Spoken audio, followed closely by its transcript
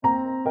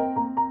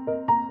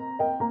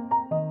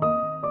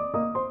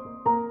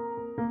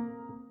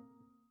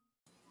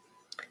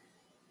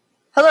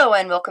Hello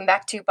and welcome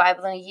back to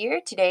Bible in a Year.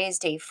 Today is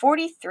day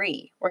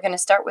 43. We're going to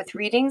start with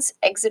readings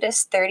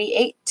Exodus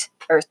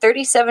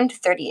 37 to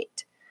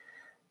 38.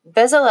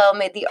 Bezalel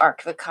made the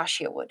ark of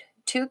acacia wood.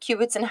 2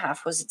 cubits and a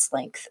half was its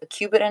length, a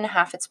cubit and a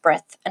half its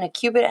breadth, and a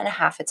cubit and a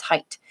half its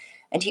height.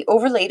 And he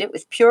overlaid it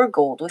with pure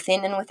gold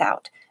within and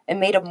without, and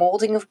made a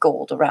molding of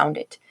gold around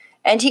it.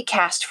 And he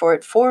cast for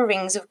it 4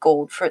 rings of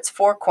gold for its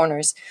 4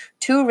 corners,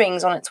 2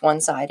 rings on its one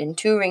side and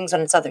 2 rings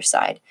on its other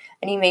side.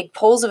 And he made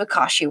poles of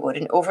acacia wood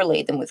and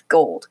overlaid them with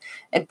gold,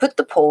 and put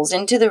the poles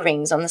into the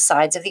rings on the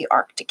sides of the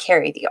ark to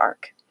carry the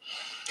ark.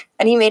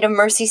 And he made a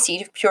mercy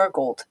seat of pure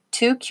gold.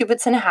 2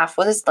 cubits and a half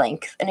was its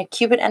length, and a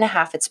cubit and a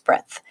half its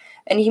breadth.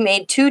 And he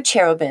made 2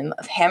 cherubim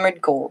of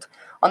hammered gold.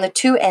 On the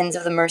 2 ends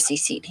of the mercy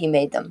seat he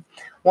made them,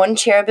 1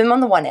 cherubim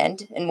on the one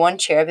end, and 1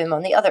 cherubim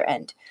on the other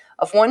end.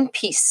 Of one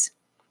piece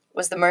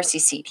was the mercy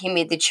seat. He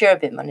made the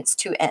cherubim on its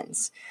 2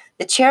 ends.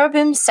 The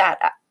cherubim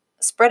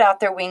spread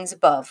out their wings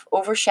above,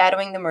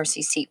 overshadowing the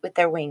mercy seat with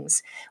their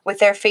wings. With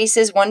their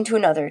faces one to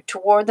another,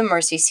 toward the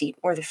mercy seat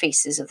were the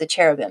faces of the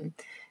cherubim.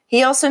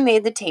 He also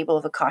made the table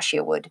of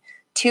acacia wood.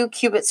 2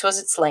 cubits was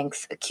its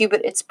length, a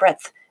cubit its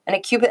breadth, and a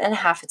cubit and a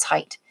half its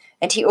height.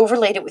 And he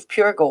overlaid it with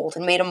pure gold,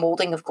 and made a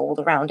molding of gold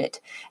around it.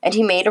 And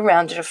he made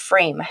around it a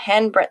frame, a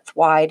handbreadth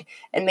wide,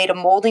 and made a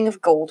molding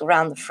of gold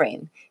around the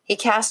frame. He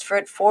cast for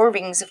it 4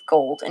 rings of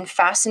gold, and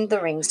fastened the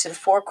rings to the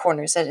 4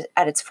 corners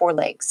at its 4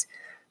 legs.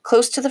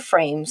 Close to the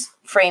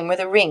frame were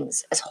the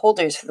rings, as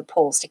holders for the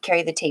poles to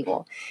carry the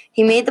table.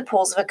 He made the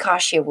poles of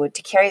acacia wood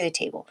to carry the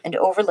table, and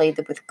overlaid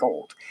them with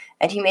gold.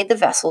 And he made the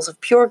vessels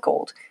of pure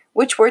gold,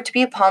 which were to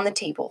be upon the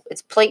table,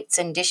 its plates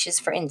and dishes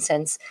for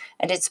incense,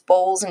 and its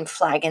bowls and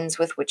flagons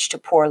with which to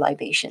pour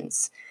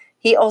libations.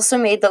 He also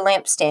made the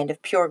lampstand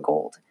of pure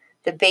gold.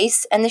 The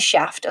base and the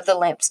shaft of the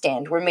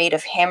lampstand were made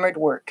of hammered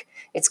work.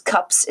 Its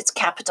cups, its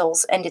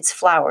capitals, and its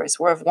flowers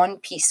were of one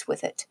piece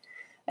with it.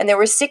 And there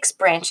were 6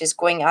 branches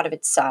going out of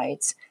its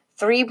sides,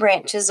 3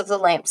 branches of the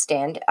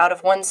lampstand out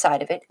of one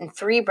side of it, and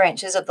 3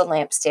 branches of the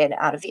lampstand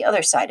out of the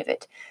other side of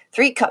it.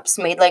 3 cups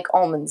made like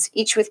almonds,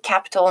 each with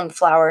capital and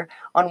flower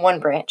on one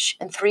branch,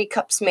 and 3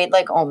 cups made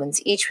like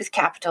almonds, each with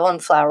capital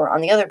and flower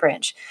on the other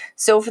branch.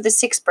 So for the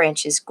 6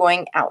 branches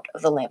going out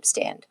of the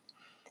lampstand.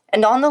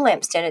 And on the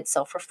lampstand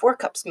itself were 4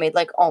 cups made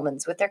like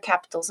almonds, with their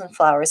capitals and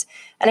flowers,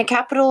 and a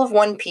capital of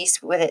one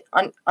piece with it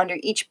under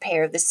each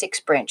pair of the 6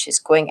 branches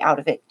going out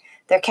of it.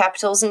 Their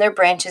capitals and their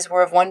branches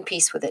were of one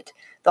piece with it.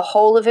 The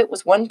whole of it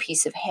was one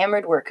piece of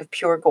hammered work of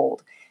pure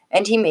gold.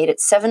 And he made it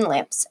 7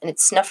 lamps, and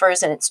its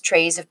snuffers and its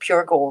trays of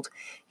pure gold.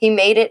 He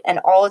made it and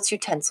all its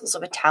utensils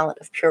of a talent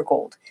of pure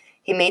gold.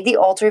 He made the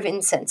altar of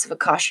incense of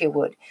acacia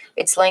wood.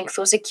 Its length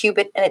was a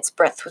cubit, and its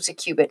breadth was a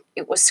cubit.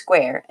 It was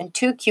square, and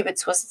 2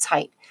 cubits was its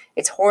height.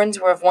 Its horns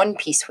were of one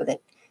piece with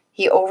it.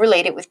 He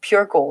overlaid it with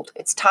pure gold,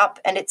 its top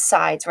and its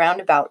sides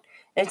round about,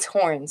 and its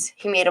horns.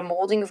 He made a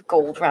molding of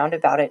gold round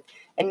about it,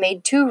 and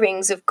made 2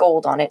 rings of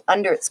gold on it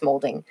under its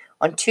molding,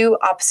 on 2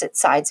 opposite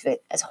sides of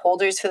it, as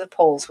holders for the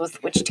poles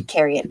with which to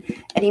carry it.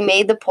 And he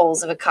made the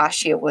poles of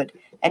acacia wood,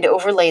 and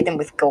overlaid them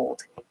with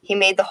gold. He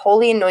made the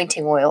holy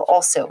anointing oil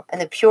also,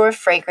 and the pure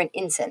fragrant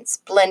incense,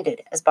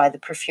 blended as by the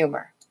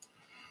perfumer.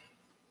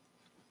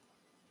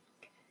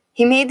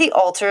 He made the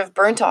altar of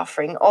burnt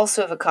offering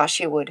also of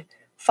acacia wood.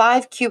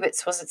 5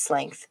 cubits was its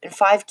length, and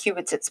 5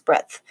 cubits its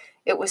breadth.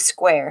 It was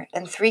square,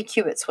 and 3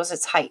 cubits was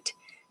its height.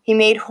 He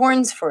made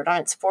horns for it on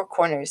its 4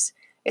 corners.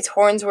 Its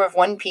horns were of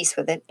one piece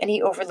with it, and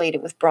he overlaid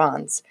it with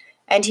bronze.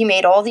 And he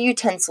made all the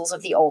utensils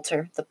of the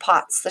altar, the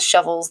pots, the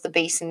shovels, the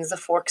basins, the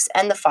forks,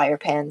 and the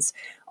firepans.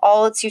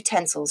 All its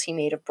utensils he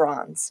made of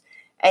bronze.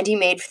 And he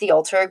made for the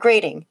altar a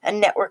grating, a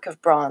network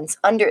of bronze,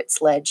 under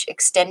its ledge,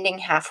 extending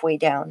halfway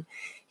down.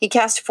 He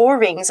cast 4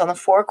 rings on the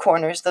 4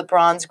 corners of the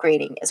bronze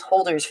grating as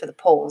holders for the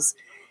poles.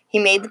 He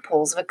made the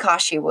poles of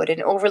acacia wood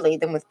and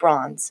overlaid them with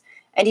bronze.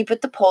 And he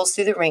put the poles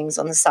through the rings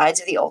on the sides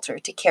of the altar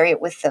to carry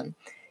it with them.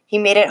 He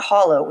made it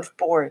hollow with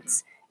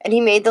boards. And he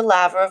made the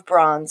laver of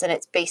bronze and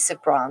its base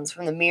of bronze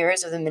from the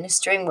mirrors of the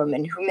ministering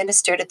women who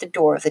ministered at the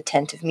door of the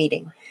tent of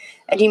meeting.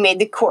 And he made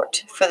the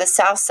court. For the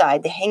south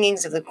side, the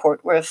hangings of the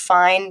court were of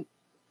fine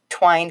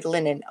twined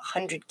linen,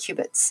 100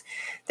 cubits.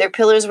 Their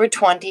pillars were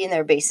 20, and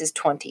their bases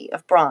 20,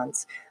 of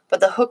bronze. But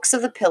the hooks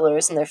of the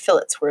pillars and their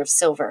fillets were of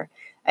silver.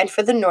 And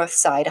for the north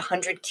side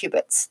 100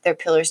 cubits, their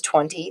pillars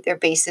 20, their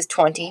bases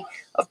 20,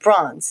 of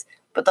bronze.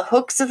 But the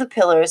hooks of the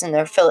pillars and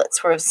their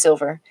fillets were of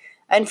silver.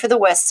 And for the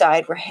west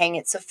side were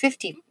hangers of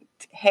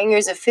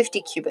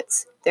 50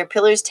 cubits, their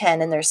pillars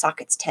 10, and their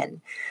sockets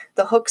 10.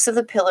 The hooks of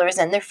the pillars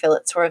and their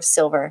fillets were of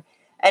silver.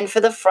 And for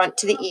the front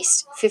to the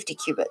east 50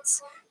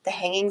 cubits. The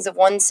hangings of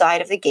one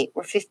side of the gate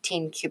were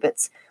 15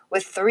 cubits,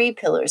 with 3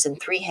 pillars and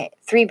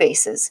 3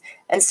 bases.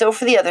 And so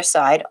for the other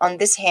side, on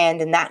this hand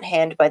and that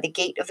hand by the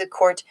gate of the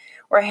court,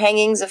 were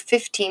hangings of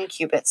 15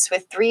 cubits,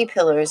 with 3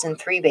 pillars and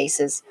 3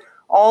 bases.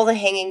 All the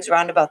hangings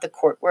round about the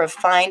court were of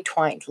fine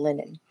twined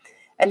linen.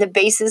 And the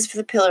bases for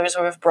the pillars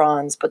were of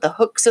bronze, but the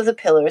hooks of the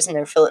pillars and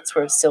their fillets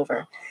were of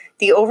silver.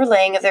 The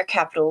overlaying of their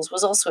capitals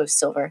was also of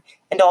silver,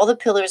 and all the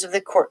pillars of the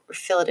court were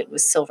filleted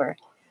with silver.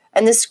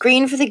 And the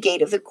screen for the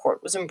gate of the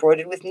court was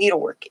embroidered with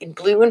needlework in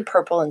blue and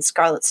purple and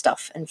scarlet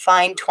stuff and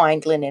fine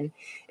twined linen.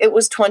 It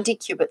was 20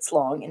 cubits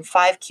long and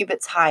 5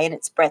 cubits high in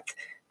its breadth,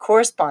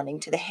 corresponding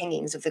to the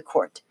hangings of the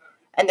court.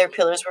 And their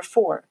pillars were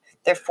 4.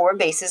 Their 4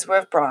 bases were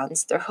of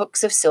bronze, their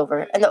hooks of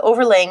silver, and the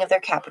overlaying of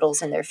their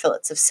capitals and their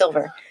fillets of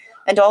silver.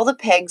 And all the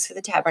pegs for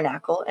the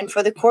tabernacle and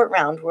for the court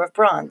round were of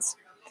bronze.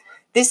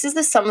 This is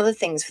the sum of the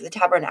things for the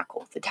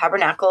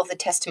tabernacle of the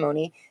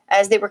testimony,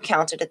 as they were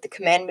counted at the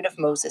commandment of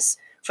Moses,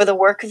 for the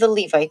work of the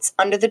Levites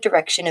under the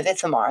direction of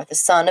Ithamar, the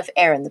son of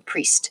Aaron the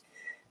priest.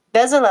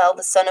 Bezalel,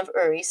 the son of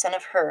Uri, son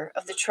of Hur,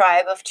 of the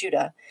tribe of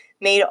Judah,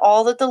 made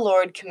all that the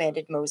Lord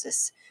commanded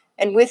Moses.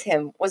 And with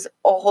him was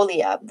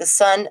Oholiab, the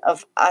son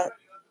of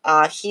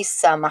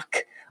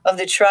Ahisamach, of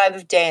the tribe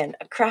of Dan,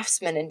 a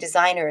craftsman and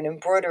designer and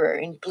embroiderer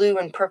in blue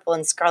and purple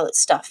and scarlet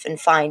stuff and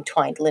fine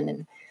twined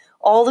linen.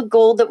 All the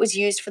gold that was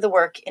used for the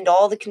work and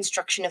all the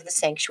construction of the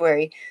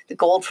sanctuary, the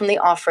gold from the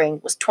offering,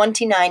 was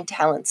 29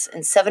 talents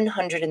and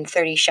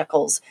 730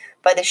 shekels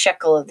by the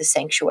shekel of the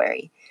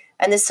sanctuary.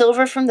 And the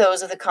silver from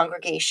those of the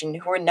congregation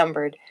who were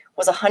numbered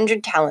was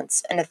 100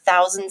 talents and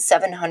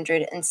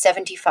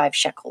 1,775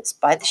 shekels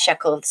by the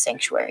shekel of the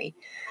sanctuary.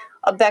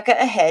 A bekah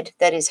a head,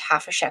 that is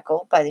half a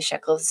shekel, by the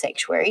shekel of the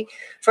sanctuary,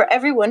 for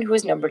everyone who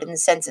was numbered in the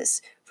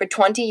census, for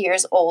 20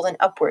 years old and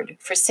upward,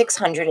 for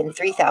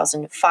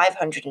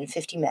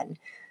 603,550 men.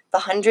 The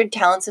 100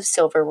 talents of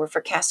silver were for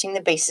casting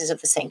the bases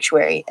of the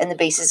sanctuary and the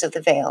bases of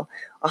the veil,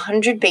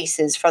 100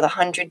 bases for the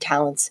 100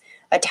 talents,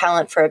 a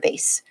talent for a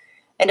base.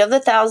 And of the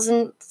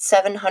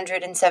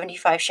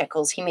 1,775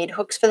 shekels he made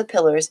hooks for the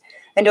pillars,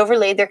 and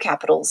overlaid their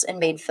capitals, and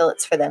made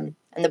fillets for them.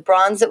 And the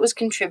bronze that was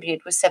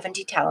contributed was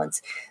 70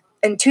 talents,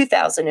 and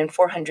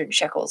 2,400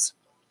 shekels.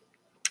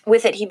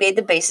 With it he made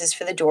the bases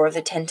for the door of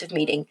the tent of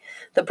meeting,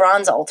 the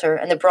bronze altar,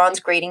 and the bronze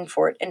grating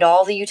for it, and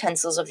all the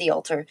utensils of the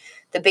altar,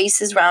 the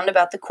bases round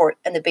about the court,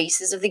 and the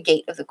bases of the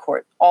gate of the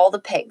court, all the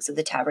pegs of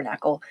the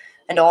tabernacle,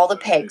 and all the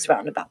pegs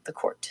round about the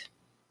court.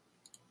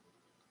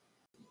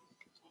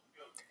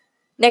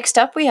 Next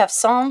up we have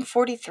Psalm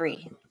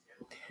 43.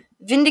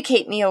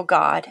 Vindicate me, O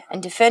God,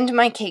 and defend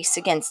my case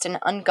against an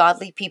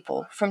ungodly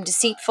people. From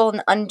deceitful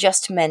and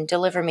unjust men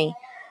deliver me.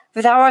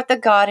 For thou art the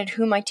God in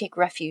whom I take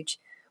refuge.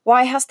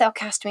 Why hast thou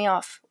cast me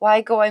off? Why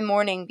go I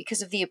mourning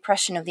because of the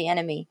oppression of the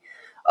enemy?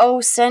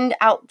 O send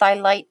out thy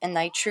light and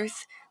thy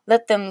truth.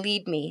 Let them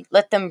lead me.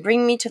 Let them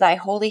bring me to thy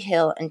holy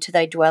hill and to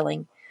thy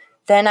dwelling.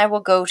 Then I will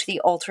go to the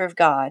altar of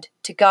God,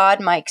 to God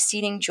my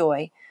exceeding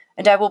joy.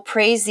 And I will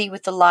praise thee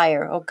with the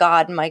lyre, O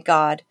God, my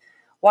God.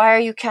 Why are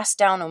you cast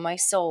down, O my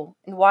soul?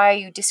 And why are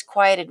you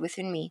disquieted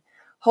within me?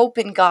 Hope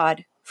in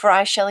God, for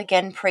I shall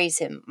again praise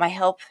him, my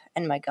help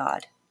and my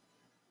God.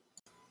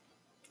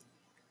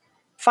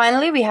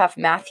 Finally, we have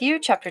Matthew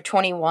chapter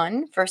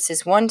 21,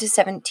 verses 1 to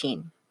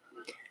 17.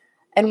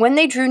 And when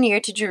they drew near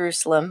to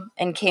Jerusalem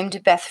and came to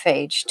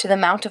Bethphage, to the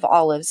Mount of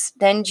Olives,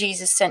 then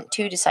Jesus sent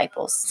 2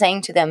 disciples,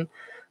 saying to them,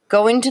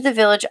 Go into the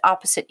village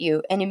opposite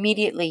you, and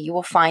immediately you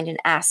will find an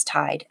ass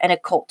tied and a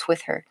colt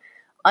with her.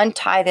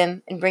 Untie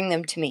them and bring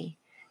them to me.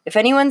 If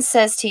anyone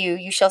says to you,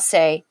 you shall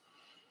say,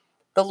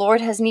 The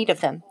Lord has need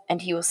of them,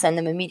 and he will send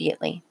them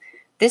immediately.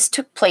 This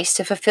took place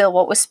to fulfill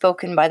what was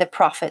spoken by the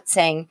prophet,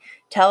 saying,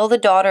 Tell the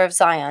daughter of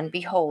Zion,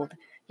 Behold,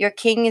 your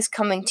king is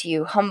coming to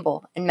you,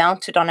 humble and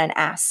mounted on an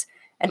ass,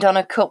 and on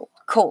a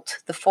colt,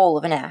 the foal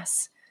of an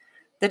ass.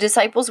 The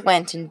disciples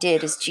went and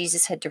did as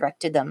Jesus had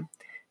directed them.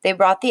 They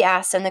brought the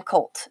ass and the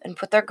colt, and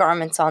put their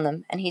garments on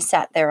them, and he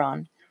sat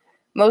thereon.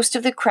 Most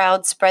of the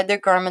crowd spread their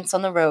garments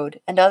on the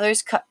road, and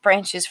others cut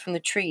branches from the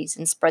trees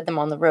and spread them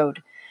on the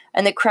road.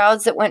 And the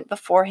crowds that went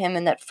before him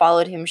and that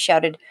followed him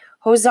shouted,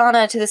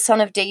 Hosanna to the Son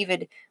of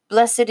David!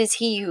 Blessed is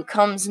he who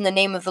comes in the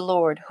name of the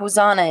Lord!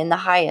 Hosanna in the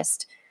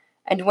highest!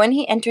 And when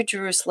he entered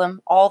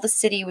Jerusalem, all the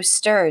city was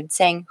stirred,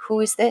 saying,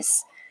 Who is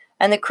this?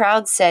 And the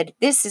crowd said,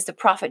 This is the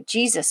prophet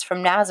Jesus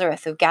from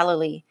Nazareth of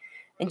Galilee.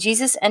 And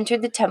Jesus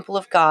entered the temple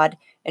of God,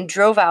 and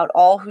drove out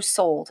all who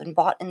sold and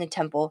bought in the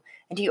temple,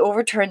 and he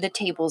overturned the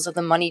tables of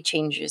the money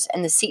changers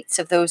and the seats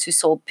of those who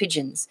sold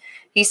pigeons.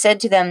 He said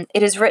to them,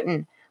 It is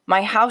written,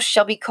 My house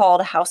shall be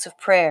called a house of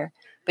prayer,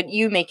 but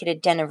you make it a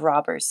den of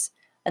robbers.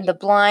 And the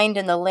blind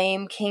and the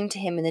lame came to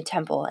him in the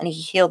temple, and he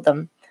healed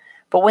them.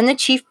 But when the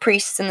chief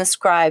priests and the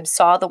scribes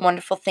saw the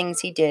wonderful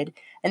things he did,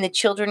 and the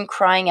children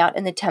crying out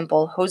in the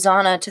temple,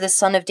 Hosanna to the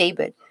Son of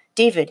David,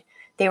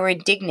 they were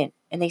indignant,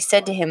 and they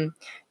said to him,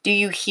 Do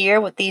you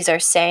hear what these are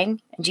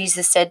saying? And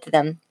Jesus said to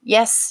them,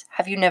 Yes,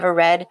 have you never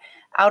read,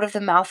 Out of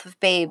the mouth of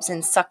babes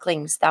and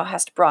sucklings thou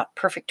hast brought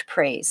perfect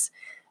praise.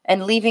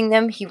 And leaving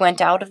them, he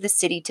went out of the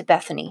city to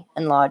Bethany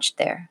and lodged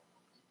there.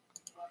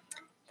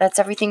 That's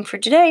everything for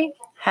today.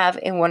 Have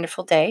a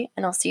wonderful day,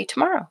 and I'll see you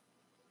tomorrow.